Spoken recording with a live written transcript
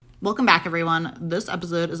Welcome back, everyone. This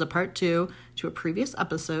episode is a part 2 to a previous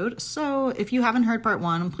episode, so if you haven't heard part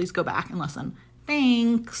 1, please go back and listen.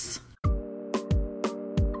 Thanks!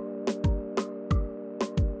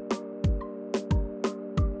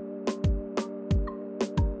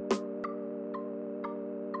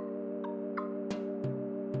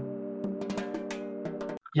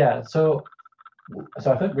 Yeah, so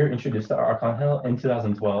I think we were introduced to Arcangel in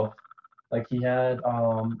 2012. Like he had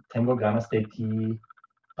Tengo Ganas de Ti,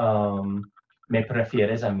 Me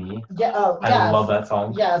Prefieres a Mí. Yeah, oh, I yes. love that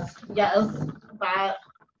song. Yes. That.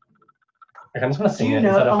 I kind of just want to sing it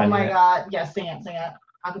instead of oh finding my it. god. Yes, sing it.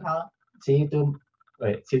 Acapella. Si tu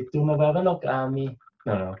me vuelves loca a mí.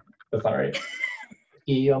 No, that's not right.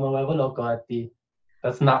 Y yo me vuelvo loco a ti.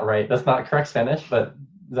 That's not right. That's not correct Spanish, but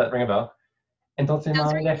does that ring a bell? Entonces,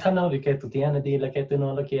 mami, déjalo que tú tienes, dile que tú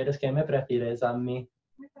no lo quieres, que me prefieres a mí.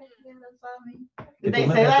 They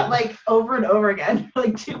say that like over and over again for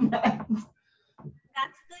like 2 minutes.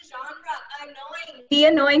 That's the genre. Annoying. Be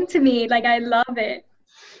annoying to me. Like, I love it.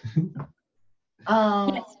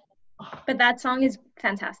 Yes. But that song is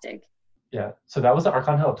fantastic. Yeah. So that was the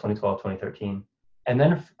Arcangel of 2012, 2013. And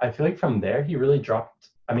then I feel like from there, he really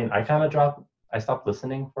dropped. I mean, I stopped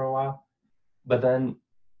listening for a while. But then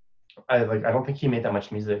I don't think he made that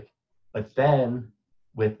much music. But then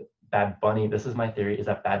with Bad Bunny, this is my theory, is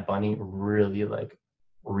that Bad Bunny really like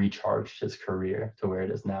recharged his career to where it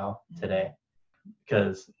is now today.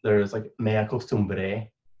 Because there's like Me Acostumbré.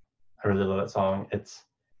 I really love that song. It's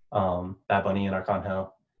Bad Bunny and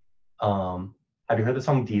Arcangel. Have you heard the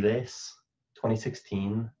song Diles,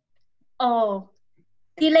 2016? Oh.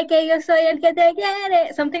 Dile que yo soy el que te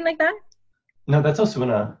quiere. Something like that? No, that's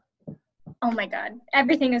Ozuna. Oh my god.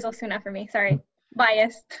 Everything is Ozuna for me. Sorry.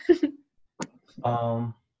 Biased.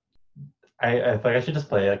 I feel like I should just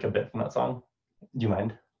play like a bit from that song. Do you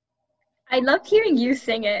mind? I love hearing you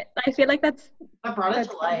sing it. I feel like that brought it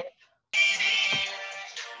to life.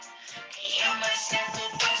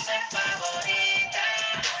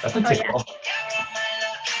 That's a tickle.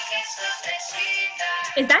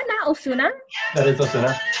 Yeah. Is that not Ozuna? That is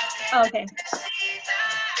Ozuna. Oh, okay.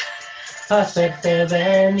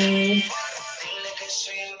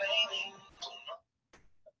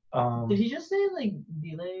 Did he just say like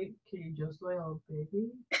dile que yo soy el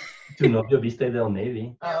baby? Tu novio viste del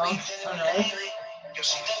Navy. Oh, okay.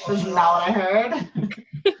 That's not what I heard.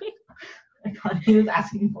 I thought he was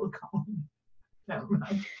asking for Colin. Never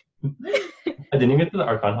mind. I didn't even get to the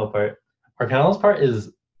Arcangel part. Arcangel's part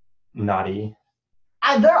is naughty.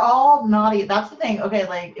 They're all naughty. That's the thing. Okay,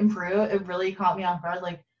 like in Peru, it really caught me off guard.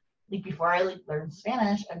 Like before I like learned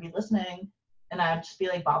Spanish, I'd be listening and I'd just be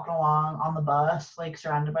like bopping along on the bus, like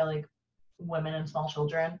surrounded by like women and small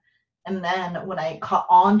children. And then when I caught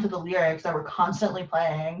on to the lyrics that were constantly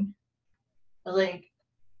playing, like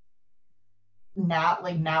now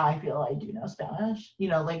I feel I do know Spanish. You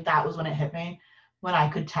know, like that was when it hit me, when I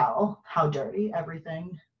could tell how dirty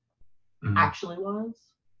everything actually was.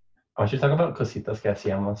 I want you to talk about Cositas que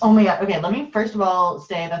hacíamos. Oh my god. Okay, let me first of all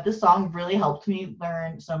say that this song really helped me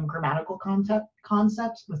learn some grammatical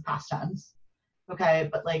concepts with past tense. Okay,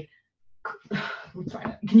 but like, let's find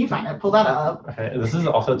it. Can you find it? Pull that up. Okay, this is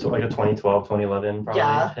also like a 2012, 2011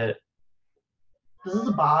 probably hit. This is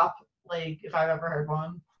a bop, like if I've ever heard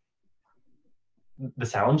one. The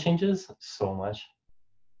sound changes so much.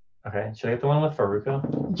 Okay, should I get the one with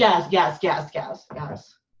Farruko? Yes. Okay.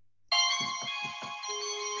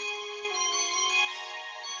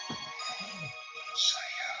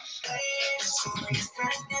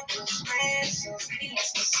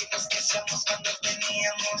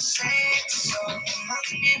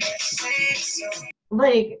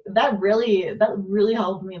 Like that really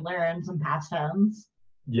helped me learn some past tense.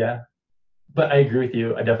 Yeah, but I agree with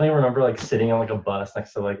you. I definitely remember like sitting on like a bus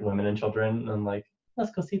next to like women and children and like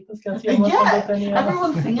las cositas que hacíamos. Yeah,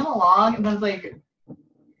 everyone's singing along and I was like,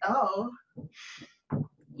 oh.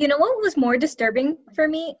 You know what was more disturbing for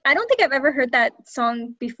me? I don't think I've ever heard that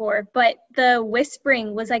song before, but the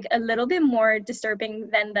whispering was like a little bit more disturbing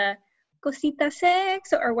than the cosita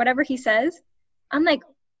sex or whatever he says. I'm like,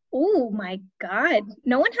 oh my god,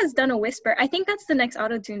 no one has done a whisper. I think that's the next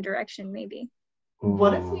auto-tune direction, maybe. Ooh.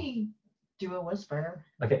 What if we do a whisper?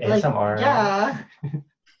 Like an ASMR. Yeah.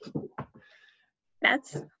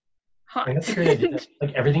 That's hot. I think that's a great idea.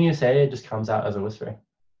 Like everything you say, it just comes out as a whisper.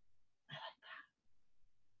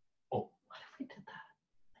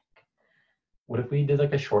 What if we did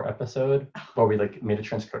like a short episode where we like made a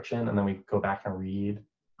transcription and then we go back and read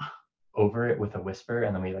over it with a whisper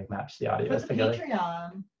and then we like match the audios together?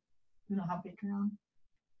 Patreon. We don't have Patreon.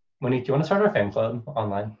 Monique, do you want to start our fan club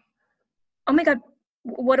online? Oh my god,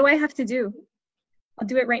 what do I have to do? I'll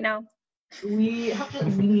do it right now. We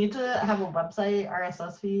need to have a website,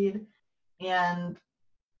 RSS feed, and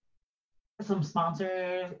some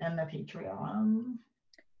sponsors and a Patreon.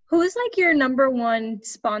 Who's like your number one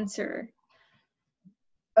sponsor?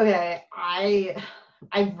 Okay,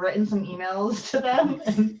 I've written some emails to them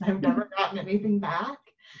and I've never gotten anything back.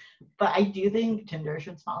 But I do think Tinder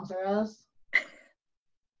should sponsor us.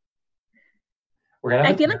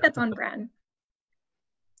 I feel like that's on brand.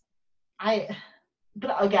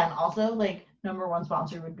 But again, also like number one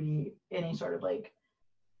sponsor would be any sort of like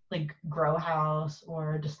grow house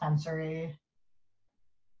or dispensary.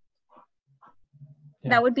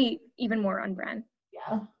 Yeah. That would be even more on brand.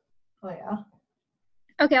 Yeah. Oh yeah.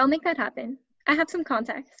 Okay, I'll make that happen. I have some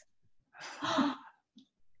contacts.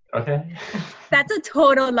 Okay. That's a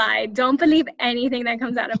total lie. Don't believe anything that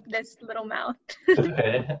comes out of this little mouth.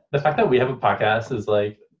 Okay. The fact that we have a podcast is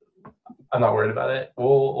like, I'm not worried about it.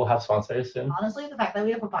 We'll have sponsors soon. Honestly, the fact that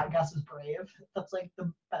we have a podcast is brave. That's like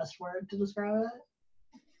the best word to describe it.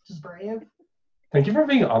 Just brave. Thank you for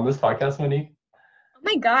being on this podcast, Monique. Oh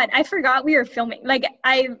my god, I forgot we were filming. Like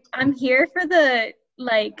I'm here for the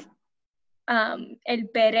like el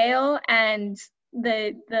perreo and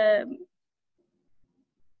the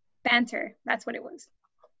banter. That's what it was.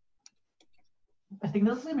 I think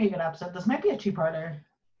this is gonna be a good episode. This might be a two-parter.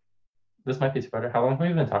 This might be smarter. How long have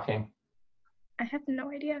we been talking? I have no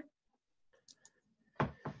idea.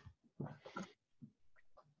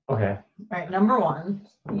 Okay. All right, number one.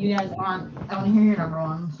 You guys I want to hear your number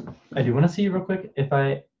ones. I do want to see real quick if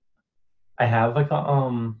I have like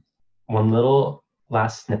a one little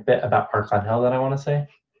last snippet about Arcángel that I want to say.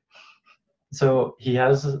 So he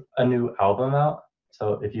has a new album out.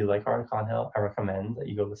 So if you like Arcángel, I recommend that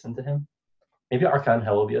you go listen to him. Maybe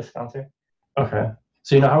Arcángel will be a sponsor. Okay.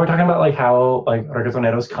 So you know how we're talking about like how like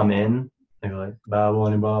reggaetoneros come in, they go like ba ba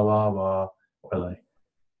ba ba ba, or like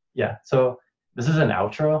yeah. So this is an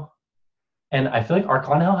outro, and I feel like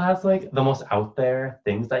Arcángel has like the most out there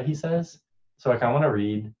things that he says. So I kind of want to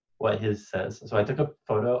read what his says. So I took a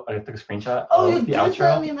screenshot Oh, you of the did outro.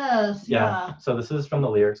 send me this. Yeah. So this is from the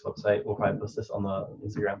Lyrics website. We'll probably post this on the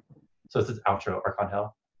Instagram. So it's his outro,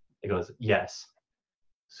 Arcángel. It goes, yes,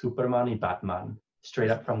 Superman y Batman, straight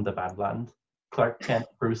up from the Badland. Clark Kent,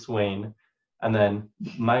 Bruce Wayne, and then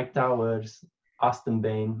Mike Towers, Austin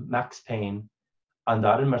Bain, Max Payne,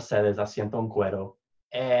 andar en Mercedes haciendo un cuero.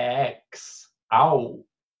 Ex. Au.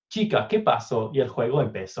 Chica, ¿qué pasó? Y el juego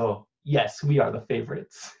empezó. Yes, we are the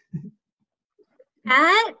favorites.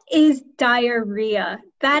 That is diarrhea.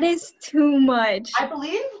 That is too much. I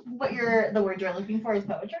believe the word you're looking for is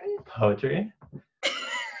poetry. Poetry.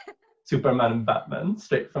 Superman and Batman,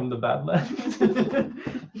 straight from the Badlands.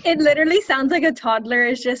 It literally sounds like a toddler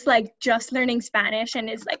is just learning Spanish and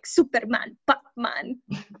is like Superman, Batman,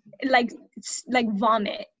 like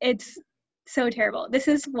vomit. It's so terrible. This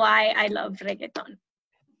is why I love reggaeton.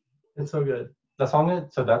 It's so good. The song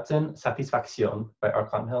so that's in Satisfacción by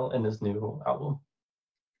Arcángel in his new album.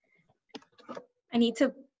 I need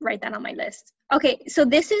to write that on my list. Okay, so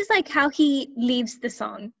this is like how he leaves the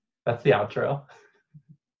song. That's the outro.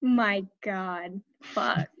 My God,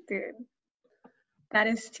 fuck, dude. That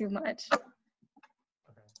is too much. Okay.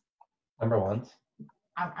 Number ones.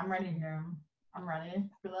 I'm ready to hear him. I'm ready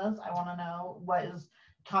for this. I want to know what is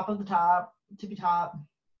top of the top, tippy top,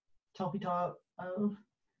 toppy top of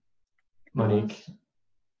Monique.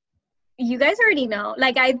 You guys already know.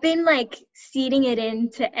 Like, I've been seeding it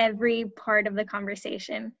into every part of the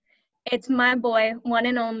conversation. It's my boy, one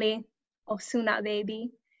and only, Ozuna,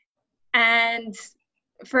 baby. And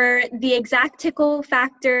for the exact tickle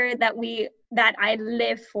factor that I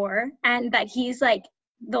live for, and that he's like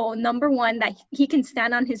the number one, that he can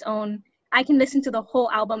stand on his own. I can listen to the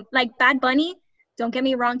whole album. Like Bad Bunny, don't get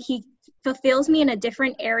me wrong, he fulfills me in a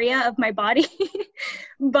different area of my body.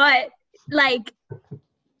 But like,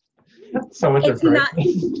 so much it's not.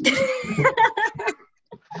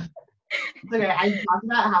 Okay, I talked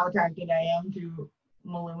about how attracted I am to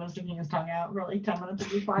Maluma sticking his tongue out for like 10 minutes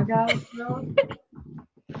of this podcast.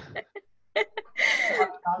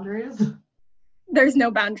 Boundaries. There's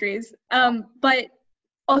no boundaries. But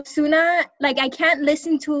Ozuna, like, I can't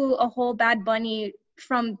listen to a whole Bad Bunny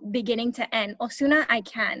from beginning to end. Ozuna, I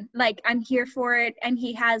can. Like, I'm here for it, and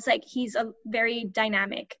he's a very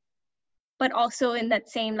dynamic, but also in that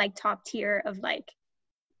same top tier of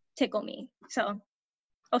tickle me. So,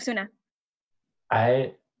 Ozuna.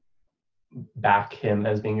 I back him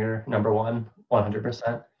as being your number one,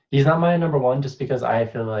 100%. He's not my number one just because I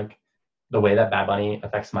feel like the way that Bad Bunny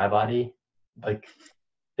affects my body,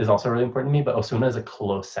 is also really important to me, but Ozuna is a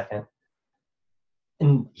close second.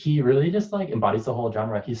 And he really just embodies the whole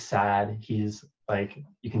genre. He's sad, he's like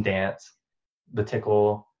you can dance. The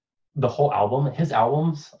Tickle, the whole album, his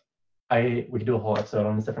albums. We could do a whole episode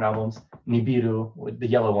on his different albums. Nibiru, the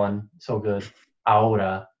yellow one, so good.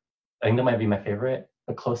 Aura, I think that might be my favorite.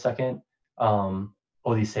 A close second.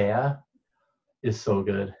 Odisea is so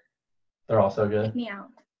good. They're all so good. Take me out.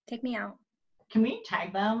 Take me out. Can we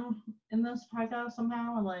tag them in this podcast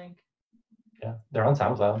somehow? And like, Yeah, they're on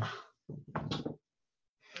SoundCloud.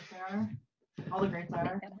 they are. All the greats are.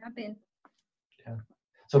 That happened.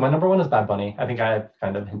 So my number one is Bad Bunny. I think I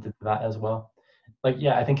kind of hinted to that as well. Like,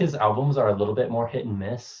 yeah, I think his albums are a little bit more hit and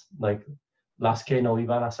miss. Like Las Que No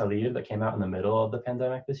Iban a Salir that came out in the middle of the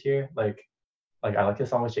pandemic this year. Like I like the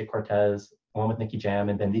song with Jay Cortez, one with Nicky Jam,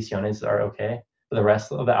 and Bendiciones are okay. But the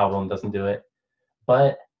rest of the album doesn't do it.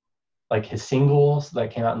 But like his singles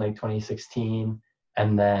that came out in like 2016,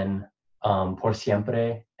 and then Por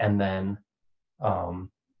Siempre, and then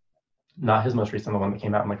not his most recent, the one that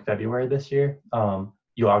came out in like February this year,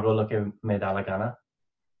 Yo Hago Lo Que Me Da La Gana,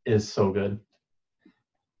 is so good.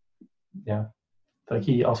 Yeah. Like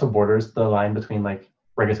he also borders the line between like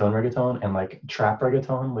reggaeton and like trap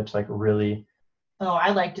reggaeton, which like really. Oh, I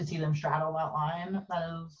like to see them straddle that line.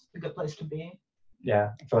 That is a good place to be.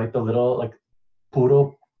 Yeah. For like the little like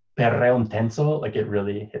puro perreo intenso, like it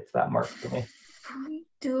really hits that mark for me.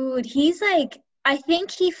 Dude, he's like, I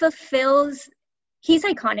think he's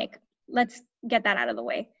iconic. Let's get that out of the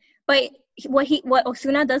way. But what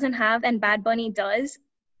Ozuna doesn't have and Bad Bunny does,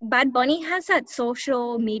 Bad Bunny has that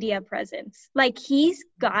social media presence. Like he's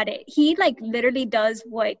got it. He like literally does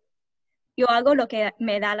what yo hago lo que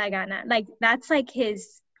me da la gana. Like that's like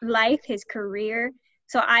his life, his career.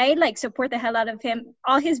 So I like support the hell out of him.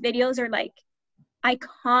 All his videos are like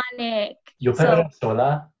iconic. Yo Perreo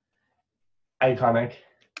Sola, iconic.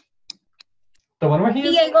 The one where he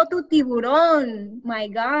is Diego Tu Tiburón. My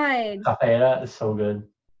God. Cafeera is so good.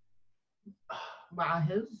 Wow,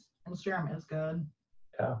 his Instagram is good.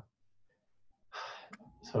 Yeah.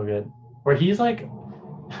 So good. Where he's like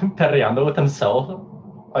perreando with himself,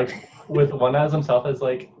 like with one as himself as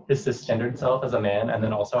like his cisgendered self as a man, and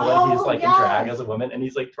then also when he's like in drag as a woman and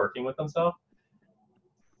he's like twerking with himself.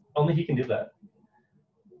 Only he can do that.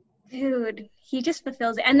 Dude, he just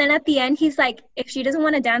fulfills it. And then at the end, he's like, if she doesn't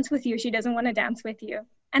want to dance with you, she doesn't want to dance with you.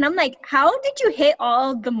 And I'm like, how did you hit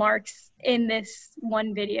all the marks in this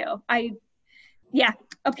one video?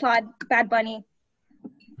 Applaud Bad Bunny.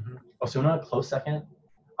 Ozuna, close second.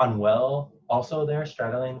 Anuel, also there,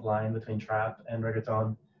 straddling the line between trap and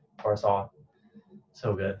reggaeton for us all.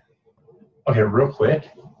 So good. Okay, real quick,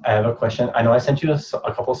 I have a question. I know I sent you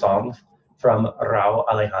a couple songs from Rauw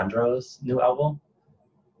Alejandro's new album.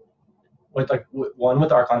 With like one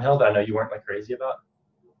with Arcangel that I know you weren't like crazy about,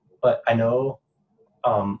 but I know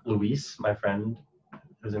Luis, my friend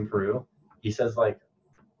who's in Peru, he says like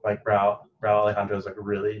Rauw Alejandro is like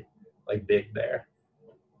really like big there.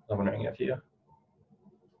 I'm wondering if you.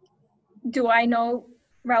 Do I know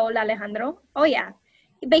Raul Alejandro? Oh yeah,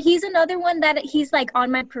 but he's another one that he's like on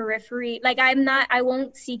my periphery. Like I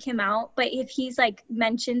won't seek him out, but if he's like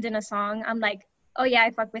mentioned in a song, I'm like, oh yeah,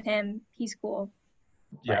 I fuck with him. He's cool.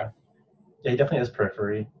 Yeah. Yeah, he definitely has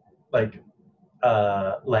periphery. Like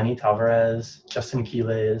Lenny Tavares, Justin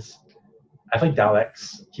Quiles. I like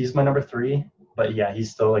Dalex. He's my number 3, but yeah, he's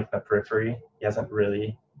still like the periphery. He hasn't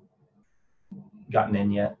really gotten in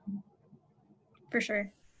yet. For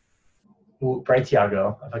sure. Ooh, Bright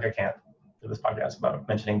Tiago. I feel like I can't do this podcast without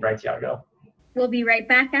mentioning Bright Tiago. We'll be right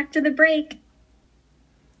back after the break.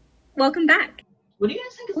 Welcome back. What do you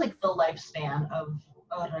guys think is like the lifespan of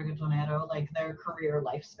a reggaetonero, like their career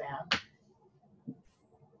lifespan?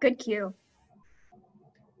 Good cue.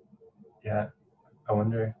 Yeah, I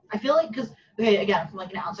wonder. I feel like, because, okay, again, from like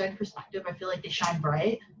an outside perspective, I feel like they shine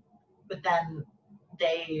bright, but then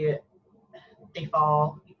they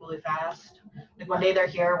fall equally fast. Like one day they're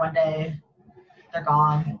here, one day they're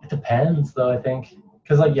gone. It depends, though, I think.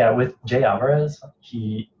 Because, like, yeah, with Jay Alvarez,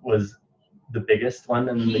 he was the biggest one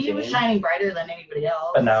in the game. He was shining brighter than anybody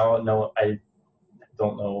else. But now, no, I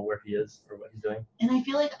don't know where he is or what he's doing. And I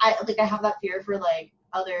feel like I have that fear for like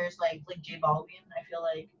others, like J Balvin. I feel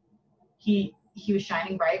like he was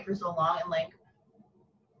shining bright for so long, and like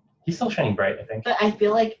he's still shining bright, I think. But I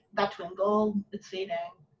feel like that twinkle, it's fading.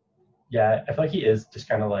 Yeah, I feel like he is just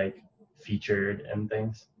kind of like featured and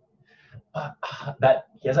things. That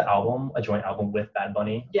he has an album, a joint album with Bad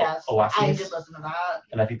Bunny. Yes, Oasis, I did listen to that.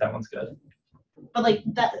 And I think that one's good. But like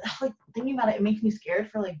that, like thinking about it, it makes me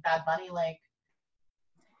scared for like Bad Bunny. Like,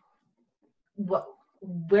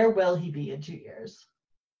 where will he be in 2 years?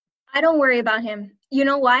 I don't worry about him. You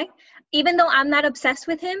know why? Even though I'm not obsessed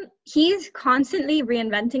with him, he's constantly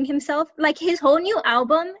reinventing himself. Like his whole new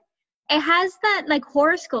album, it has that like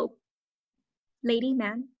horoscope lady,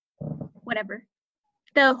 man, whatever.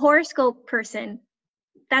 The horoscope person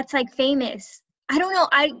that's like famous. I don't know,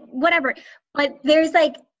 whatever. But there's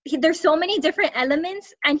like there's so many different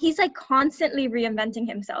elements and he's like constantly reinventing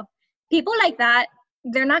himself. People like that,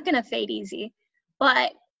 they're not gonna fade easy.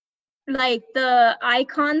 But like the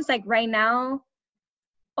icons like right now,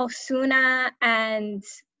 Osuna and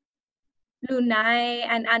Lunay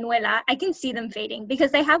and Anuela, I can see them fading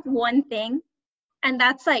because they have one thing and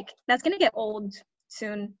that's gonna get old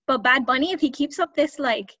soon. But Bad Bunny, if he keeps up this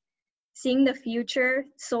like seeing the future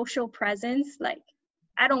social presence, like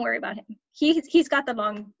I don't worry about him. He's got the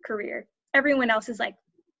long career. Everyone else is like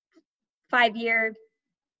 5-year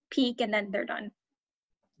peak and then they're done.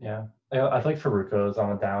 Yeah. I feel like Farruko's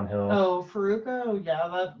on a downhill. Oh, Farruko, yeah,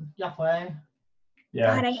 that Yahweh.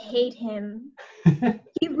 Yeah. God, I hate him.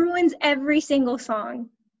 He ruins every single song.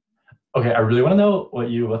 Okay, I really want to know what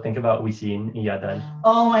you will think about Wisin y Yandel.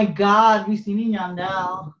 Oh my God, we've seen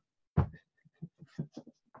Yandel.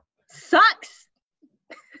 Sucks.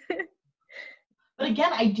 But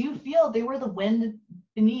again, I do feel they were the wind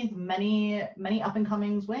beneath many up and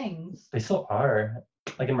coming's wings. They still are.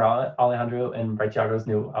 Like in Raul Alejandro and Bright Thiago's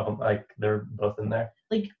new album, like they're both in there.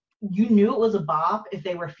 Like you knew it was a bop if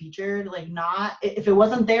they were featured, like not if it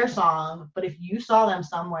wasn't their song, but if you saw them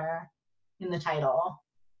somewhere in the title,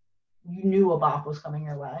 you knew a bop was coming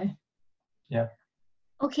your way. Yeah.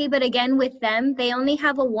 Okay, but again with them, they only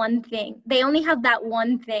have a one thing. They only have that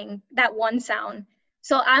one thing, that one sound.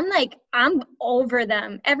 So I'm over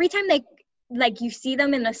them. Every time they like you see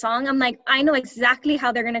them in a song, I'm like, I know exactly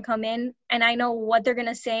how they're gonna come in and I know what they're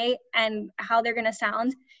gonna say and how they're gonna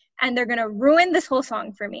sound and they're gonna ruin this whole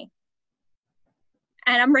song for me.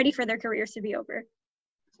 And I'm ready for their careers to be over.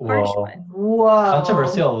 Harsh one. Whoa.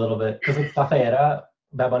 Controversial a little bit because it's Zafayera,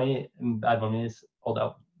 Bad Bunny's old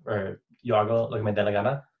album, or Yo Hago Lo Que Me De La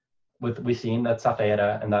Gana, with Wisin, that's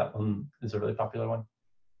Zafayera, and that one is a really popular one.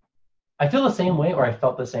 I feel the same way, or I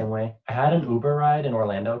felt the same way. I had an Uber ride in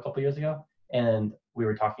Orlando a couple years ago, and we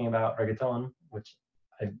were talking about reggaeton, which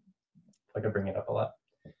I bring it up a lot.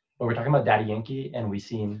 But we're talking about Daddy Yankee and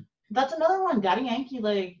Wisin. That's another one. Daddy Yankee,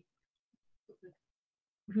 like,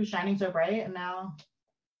 who's shining so bright, and now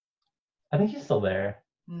I think he's still there.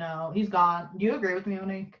 no, he's gone. Do you agree with me,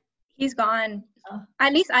 Monique? He's gone.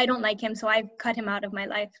 At least I don't like him, so I've cut him out of my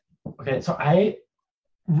life. Okay, so I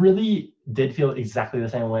really did feel exactly the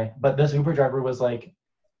same way. But this Uber driver was like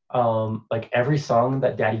every song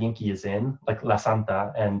that Daddy Yankee is in, like La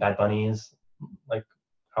Santa and Bad Bunny's like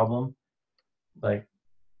album, like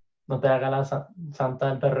No te haga la Santa,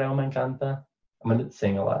 el perreo me encanta. I'm gonna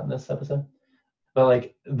sing a lot in this episode. But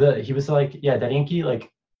like he was like, yeah, Daddy Yankee,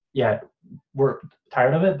 like, yeah, we're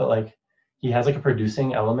tired of it, but like he has like a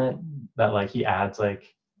producing element that like he adds like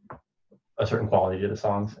a certain quality to the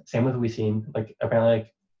songs. Same with Wisin, like apparently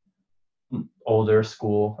like older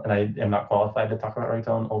school, and I am not qualified to talk about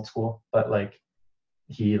reggaeton, old school, but like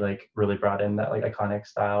he like really brought in that like iconic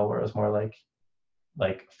style where it was more like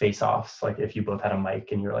face-offs, like if you both had a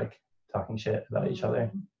mic and you're like talking shit about each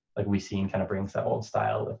other, like Wisin kind of brings that old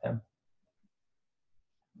style with him.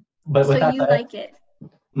 But So with that you said, like it?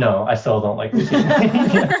 no, I still don't like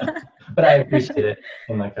Wisin. But I appreciate it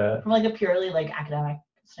in like a From like a purely like academic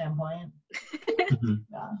standpoint. Mhm.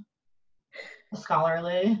 Yeah.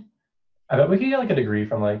 Scholarly. I bet we could get like a degree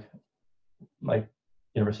from like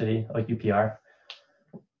university, like UPR.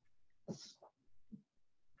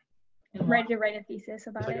 In Ready to write a thesis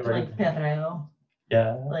about like it? a like perreo.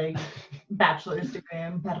 Yeah. Like bachelor's degree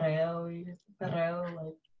in perreo,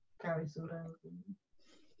 like travesura,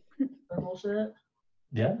 that bullshit.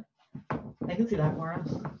 Yeah. I can see that for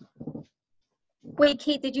us. Wait,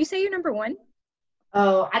 Kate, did you say you're number one?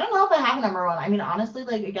 Oh, I don't know if I have a number one. I mean, honestly,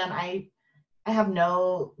 like again, I have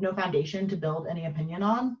no foundation to build any opinion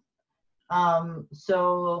on.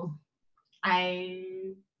 So I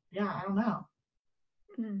don't know.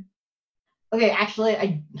 Okay, actually,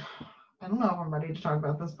 I don't know if I'm ready to talk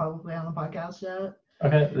about this publicly on the podcast yet.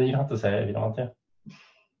 Okay, then you don't have to say it if you don't want to.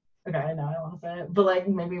 Okay, now I want to say it, but like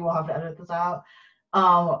maybe we'll have to edit this out.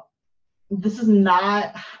 This is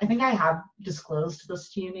not, I think I have disclosed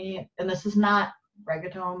this to you, and this is not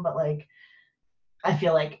reggaeton, but like I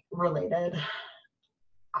feel like related.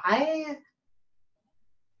 I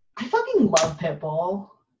fucking love Pitbull,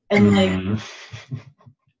 and like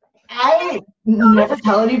I never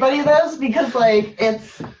tell anybody this because like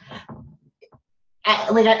it's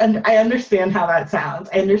I understand how that sounds.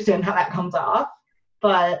 I understand how that comes off,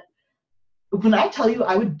 but when I tell you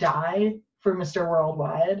I would die for Mr.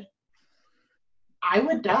 Worldwide, I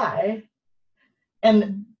would die.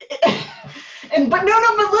 And But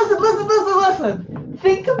listen.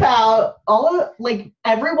 Think about all of like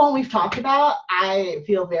everyone we've talked about. I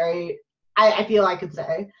feel I could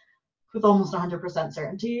say with almost 100%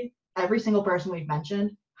 certainty, every single person we've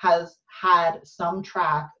mentioned has had some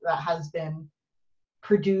track that has been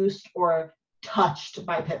produced or touched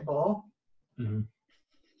by Pitbull. Mm-hmm.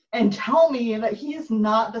 And tell me that he is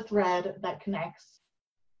not the thread that connects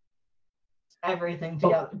everything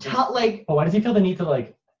together. But why does he feel the need to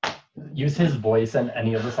like use his voice in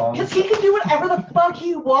any of the songs? Because he can do whatever the fuck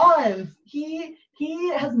he wants. He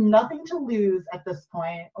has nothing to lose at this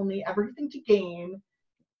point, only everything to gain.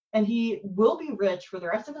 And he will be rich for the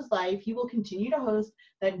rest of his life. He will continue to host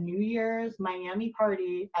that New Year's Miami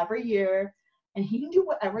party every year, and he can do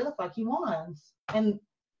whatever the fuck he wants. And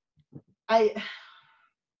that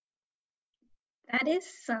is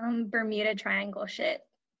some Bermuda Triangle shit.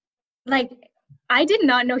 Like, I did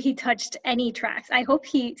not know he touched any tracks. I hope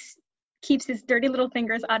he keeps his dirty little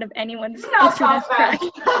fingers out of anyone's track.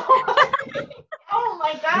 Oh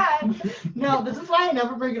my god. No, this is why I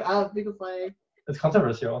never bring it up, because like it's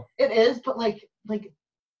controversial. It is, but like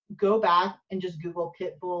go back and just Google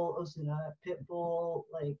Pitbull, Ozuna, Pitbull,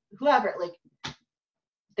 like whoever, like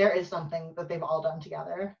there is something that they've all done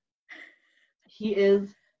together. He is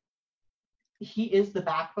the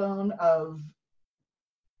backbone of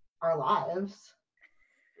our lives.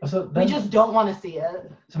 So then, we just don't want to see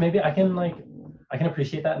it. So maybe I can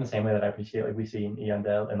appreciate that in the same way that I appreciate like we see in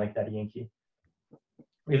Yandel and like Daddy Yankee.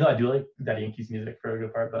 Even though I do like Daddy Yankee's music for a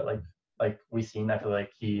good part, but like we seen, I feel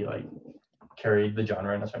like he like carried the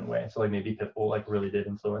genre in a certain way. So like maybe Pitbull like really did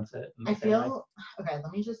influence it. I feel okay.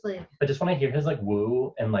 Let me just like. But just when I hear his like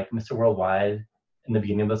woo and like Mr. Worldwide in the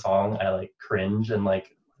beginning of the song, I like cringe and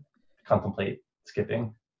like contemplate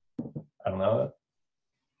skipping. I don't know.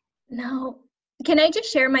 No. Can I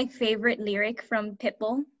just share my favorite lyric from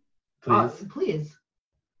Pitbull? Please. Please.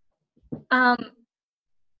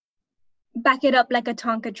 Back it up like a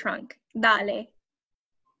Tonka trunk. Dale.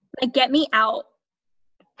 Like, get me out.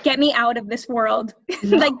 Get me out of this world.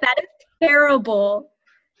 No. Like, that is terrible.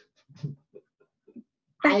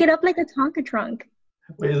 Back it up like a Tonka trunk.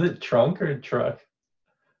 Wait, is it trunk or truck?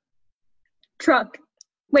 Truck.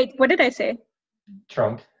 Wait, what did I say?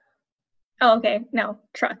 Trunk. Oh, okay. No,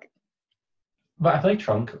 truck. But I feel like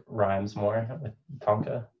trunk rhymes more with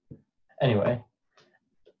Tonka. Anyway,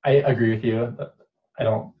 I agree with you. I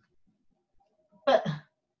don't. But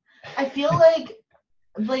I feel like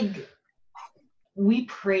we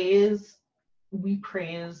praise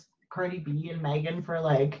Cardi B and Megan for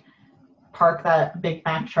like park that Big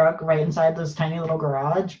Mac truck right inside this tiny little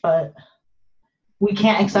garage, but we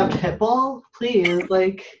can't accept Pitbull, please.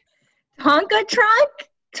 Like Tonka truck?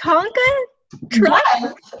 Tonka truck?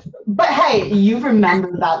 Yes. But hey, you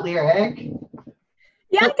remember that lyric.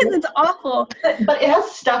 Yeah, because it's awful. But it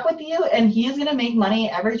has stuck with you, and he's gonna make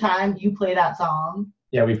money every time you play that song.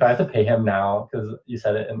 Yeah, we probably have to pay him now because you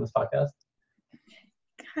said it in this podcast.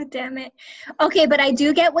 God damn it. Okay, but I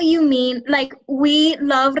do get what you mean. Like, we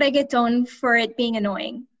love reggaeton for it being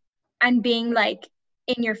annoying and being, like,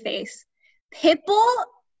 in your face. Pitbull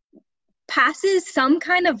passes some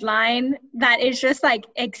kind of line that is just, like,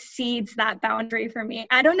 exceeds that boundary for me.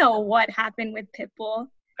 I don't know what happened with Pitbull.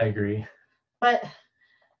 I agree. But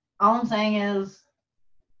all I'm saying is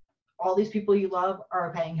all these people you love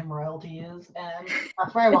are paying him royalties, and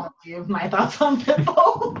that's where I want to leave my thoughts on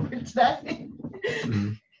Pitbull for today.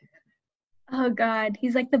 Mm-hmm. Oh, God.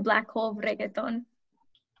 He's like the black hole of reggaeton.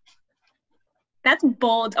 That's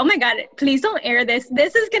bold. Oh, my God. Please don't air this.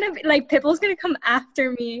 This is going to be, like, Pitbull's going to come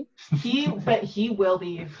after me. But he will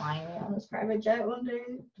be flying me on his private jet one day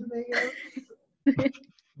to Vegas.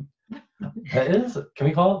 That is, can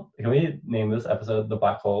we name this episode The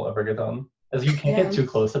Black Hole of Reggaeton? As you can't get too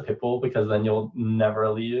close to Pitbull because then you'll never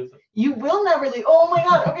leave. You will never leave. Oh my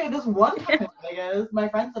God. Okay, this one time in Vegas, my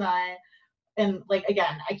friends and I, and like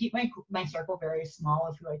again, I keep my circle very small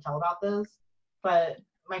of who I tell about this, but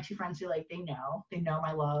my two friends who like they know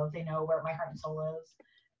my love, they know where my heart and soul is.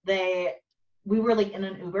 We were like in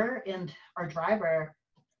an Uber, and our driver,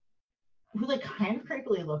 who like kind of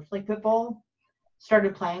creepily looked like Pitbull,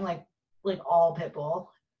 started playing like all Pitbull,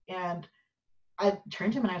 and I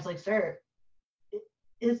turned to him and I was like, "Sir,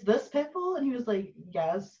 is this Pitbull?" And he was like,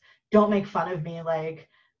 "Yes." Don't make fun of me. Like,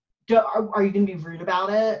 are you gonna be rude about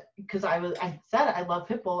it? Because I said I love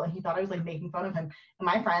Pitbull, and he thought I was like making fun of him. And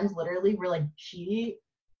my friends literally were like, "She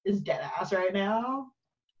is dead ass right now."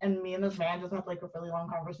 And me and this man just had like a really long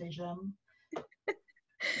conversation.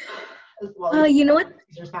 Well, you know what?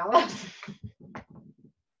 Caesar's Palace.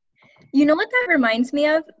 You know what that reminds me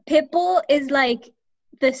of? Pitbull is like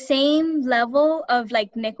the same level of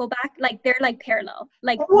like Nickelback. Like they're like parallel.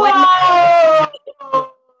 Like what?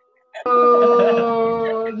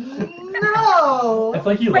 Whoa! No. It's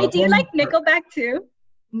like you Wait, love do you them like for- Nickelback too?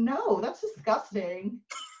 No, that's disgusting.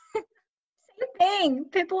 Same thing.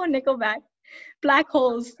 Pitbull and Nickelback, black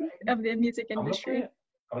holes of the music industry.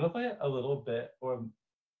 I'm gonna play a little bit of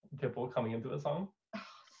Pitbull coming into the song,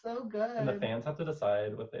 So good. and the fans have to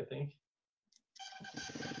decide what they think.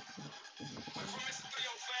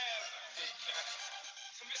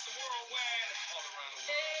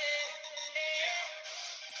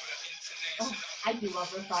 Oh, I do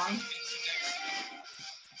love this song.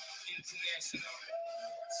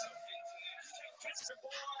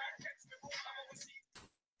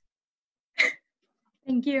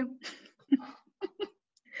 Thank you.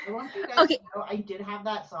 I want you guys Okay. to know I did have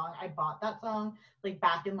that song. I bought that song like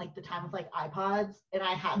back in like the time of like iPods, and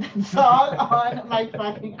I had that song on my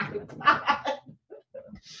fucking iPod.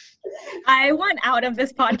 I want out of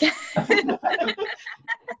this podcast.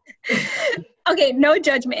 Okay, no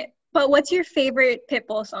judgment. But what's your favorite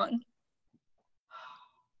Pitbull song?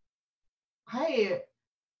 I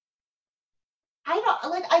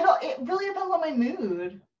don't it really depends on my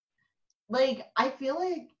mood. Like I feel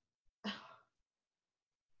like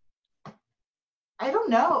I don't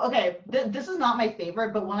know. Okay, this is not my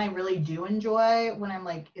favorite, but one I really do enjoy when I'm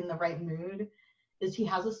like in the right mood is he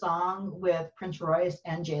has a song with Prince Royce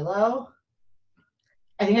and J-Lo.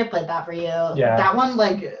 I think I played that for you. Yeah. That one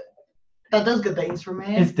like that does good things for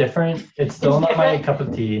me. It's different. It's still It's not my different. cup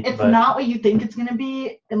of tea. It's but not what you think it's gonna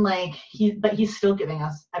be, and like he's still giving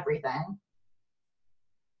us everything.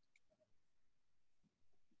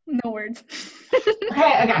 No words.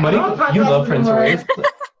 Okay. Money, I don't talk you about love this Prince anymore. Royce.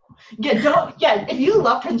 Yeah, if you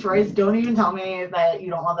love Prince Royce, don't even tell me that you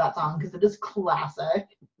don't love that song because it is classic.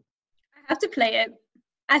 I have to play it.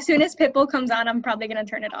 As soon as Pitbull comes on, I'm probably gonna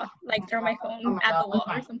turn it off. Like throw my Oh phone my at God, the wall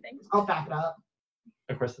or fine. something. I'll back it up.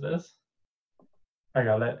 Of course it is. I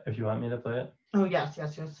got it. If you want me to play it. Oh yes.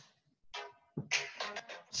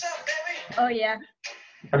 Oh yeah.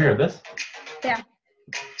 Have you heard this? Yeah.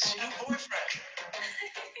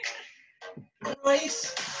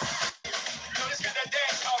 Royce.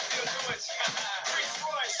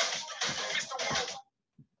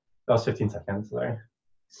 That was 15 seconds. Sorry.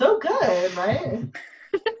 So good, right?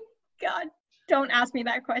 God, don't ask me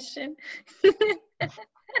that question.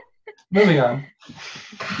 Moving on.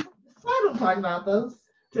 I don't talk about this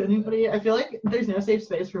to anybody. I feel like there's no safe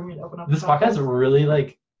space for me to open up. This about podcast really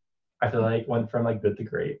like, I feel like went from like good to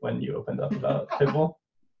great when you opened up about Pitbull.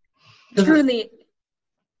 'Cause Truly.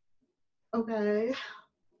 Okay.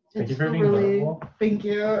 Thank you It's for being really- vulnerable. Thank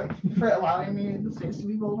you for allowing me the space to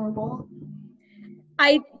be vulnerable.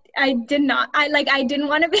 I did not. I didn't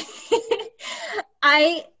want to be.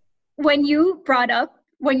 When you brought up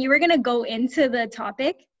when you were gonna go into the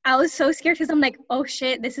topic, I was so scared because I'm like, oh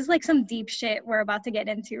shit, this is like some deep shit we're about to get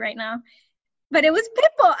into right now. But it was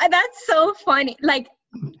Pitbull. And that's so funny. Like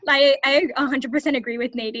I 100% agree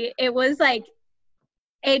with Nady. It was like,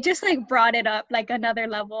 it just like brought it up like another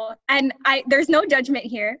level. And there's no judgment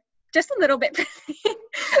here, just a little bit.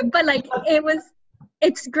 But like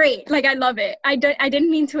it's great. Like I love it. I didn't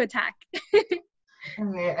mean to attack.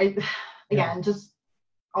 Anyway, again, just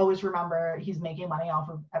always remember he's making money off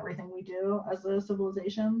of everything we do as a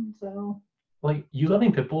civilization. So Like you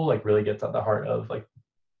loving Pitbull like really gets at the heart of like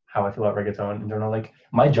how I feel about reggaeton in general. Like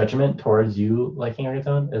my judgment towards you liking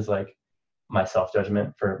reggaeton is like my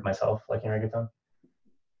self-judgment for myself liking reggaeton.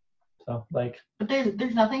 So like but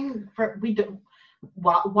there's nothing for we do.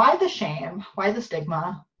 Why the shame? Why the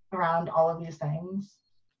stigma around all of these things?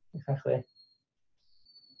 exactly.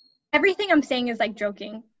 Everything I'm saying is like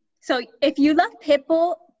joking. So if you love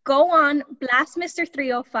Pitbull, go on, blast Mr.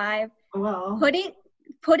 305, Well,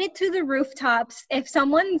 put it to the rooftops. If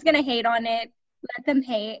someone's gonna hate on it, let them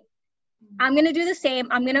hate. I'm gonna do the same.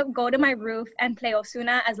 I'm gonna go to my roof and play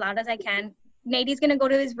Ozuna as loud as I can. Nady's gonna go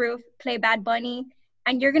to his roof, play Bad Bunny,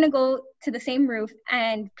 and you're gonna go to the same roof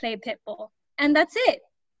and play Pitbull. And that's it.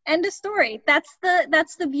 End of story. That's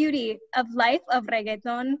the beauty of life of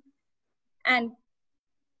reggaeton. And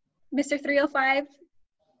Mr. 305,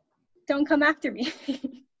 don't come after me.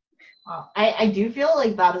 I do feel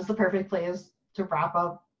like that is the perfect place to wrap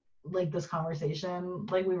up like this conversation.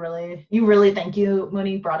 Like you really thank you,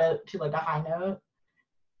 Mooney, brought it to like a high note.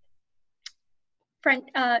 Friend,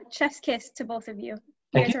 chef's kiss to both of you.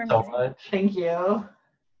 Thank guys you are so amazing. much. Thank you.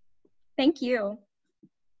 Thank you.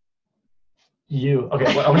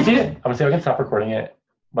 Okay, well, I'm gonna see if I can stop recording it,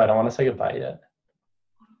 but I don't want to say goodbye yet.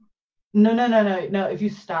 No. If you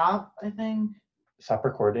stop, I think. Stop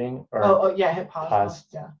recording or Oh yeah, hit pause. Pause.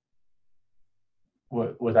 Yeah.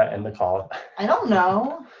 Would that end the call? I don't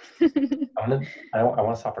know. I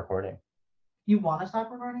want to stop recording. You want to stop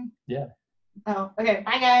recording? Yeah. Oh, okay.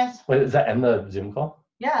 Bye, guys. Wait, does that end the Zoom call?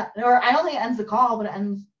 Yeah, or I don't think it ends the call, but it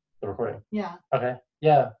ends. The recording? Yeah. Okay.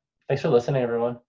 Yeah. Thanks for listening, everyone.